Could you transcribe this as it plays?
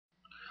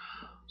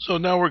So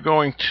now we're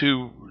going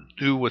to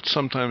do what's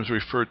sometimes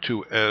referred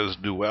to as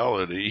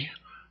duality,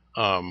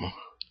 and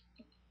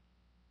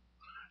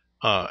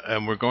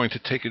we're going to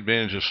take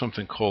advantage of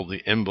something called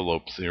the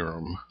envelope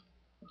theorem,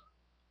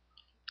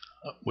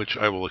 which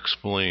I will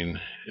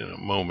explain in a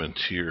moment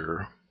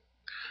here.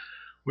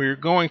 We're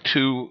going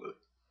to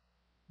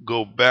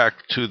go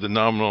back to the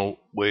nominal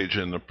wage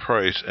and the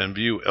price and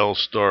view L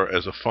star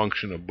as a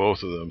function of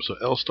both of them. So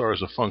L star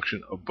is a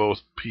function of both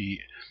P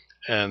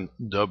and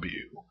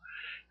W.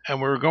 And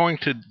we're going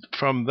to,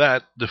 from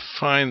that,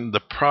 define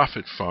the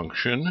profit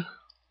function,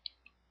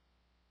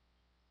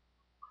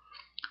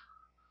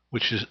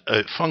 which is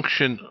a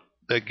function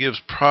that gives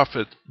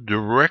profit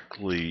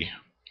directly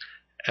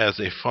as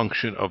a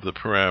function of the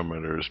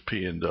parameters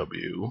P and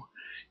W.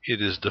 It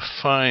is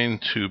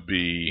defined to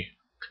be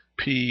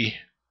P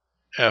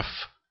F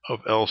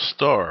of L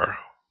star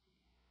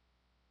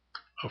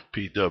of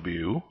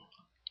PW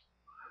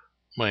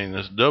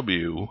minus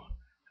W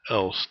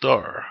L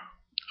star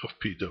of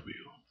PW.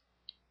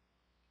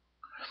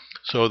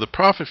 So the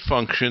profit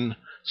function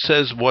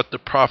says what the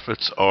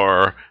profits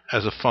are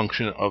as a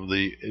function of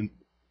the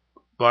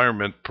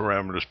environment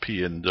parameters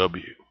P and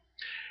W.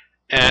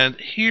 And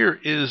here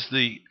is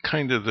the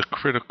kind of the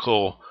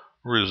critical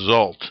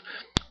result.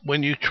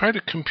 When you try to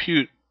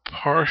compute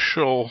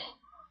partial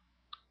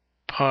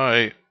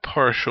pi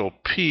partial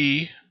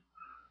P,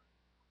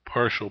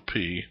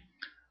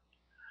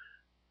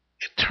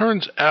 it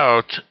turns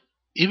out,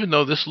 even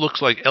though this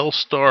looks like L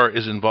star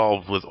is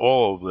involved with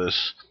all of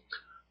this,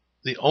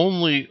 the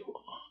only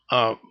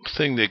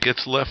thing that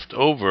gets left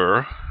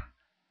over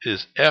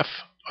is F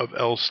of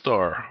L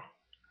star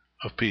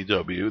of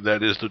PW.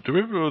 That is, the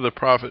derivative of the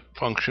profit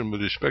function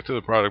with respect to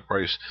the product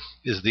price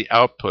is the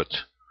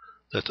output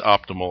that's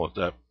optimal at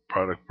that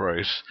product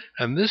price.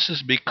 And this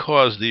is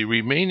because the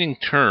remaining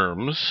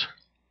terms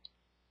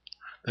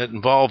that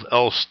involve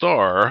L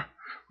star,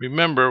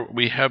 remember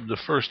we have the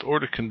first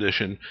order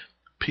condition,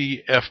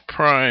 PF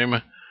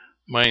prime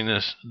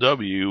minus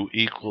W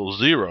equals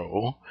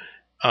 0.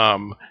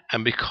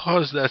 And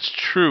because that's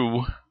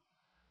true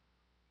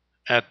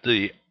at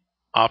the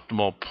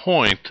optimal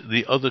point,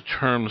 the other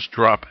terms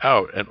drop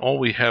out, and all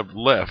we have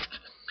left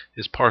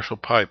is partial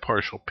pi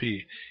partial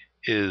P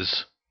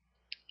is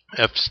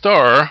F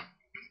star,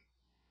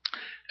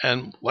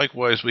 and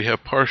likewise we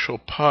have partial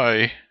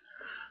pi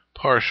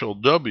partial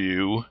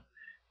W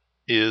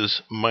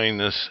is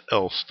minus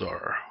L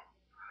star.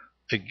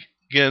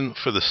 Again,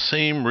 for the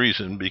same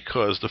reason,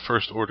 because the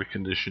first order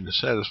condition is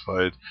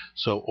satisfied,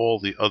 so all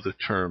the other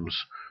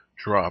terms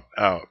drop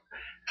out.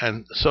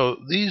 And so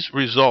these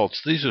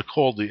results, these are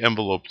called the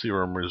envelope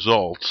theorem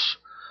results,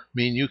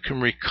 mean you can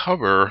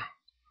recover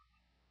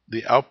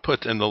the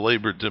output and the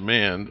labor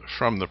demand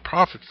from the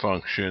profit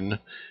function,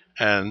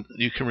 and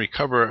you can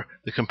recover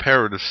the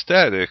comparative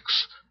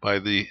statics by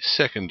the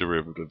second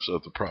derivatives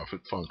of the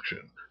profit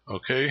function.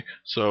 Okay,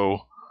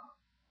 so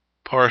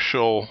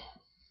partial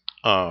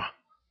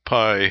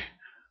pi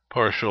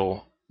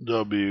partial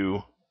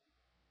W,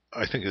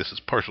 I think this is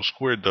partial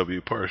squared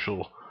W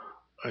partial,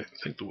 I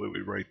think the way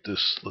we write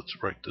this, let's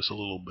write this a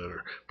little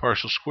better.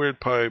 Partial squared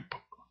pi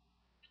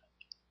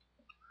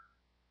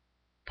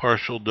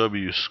partial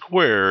W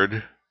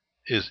squared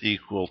is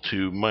equal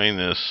to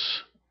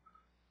minus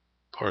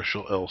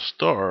partial L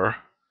star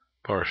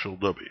partial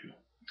W.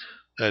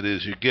 That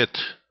is, you get,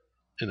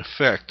 in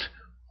effect,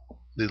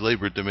 the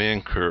labor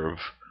demand curve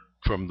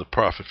from the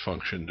profit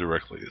function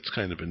directly. It's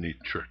kind of a neat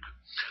trick.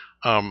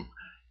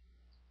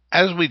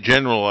 As we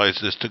generalize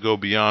this to go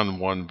beyond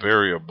one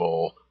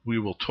variable, we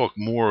will talk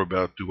more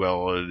about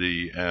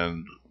duality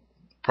and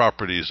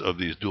properties of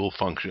these dual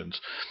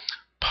functions.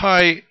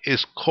 Pi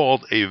is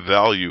called a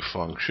value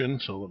function,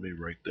 so let me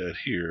write that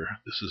here.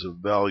 This is a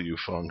value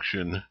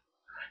function.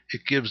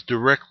 It gives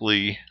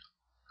directly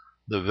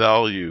the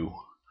value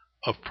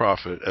of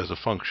profit as a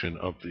function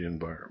of the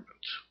environment.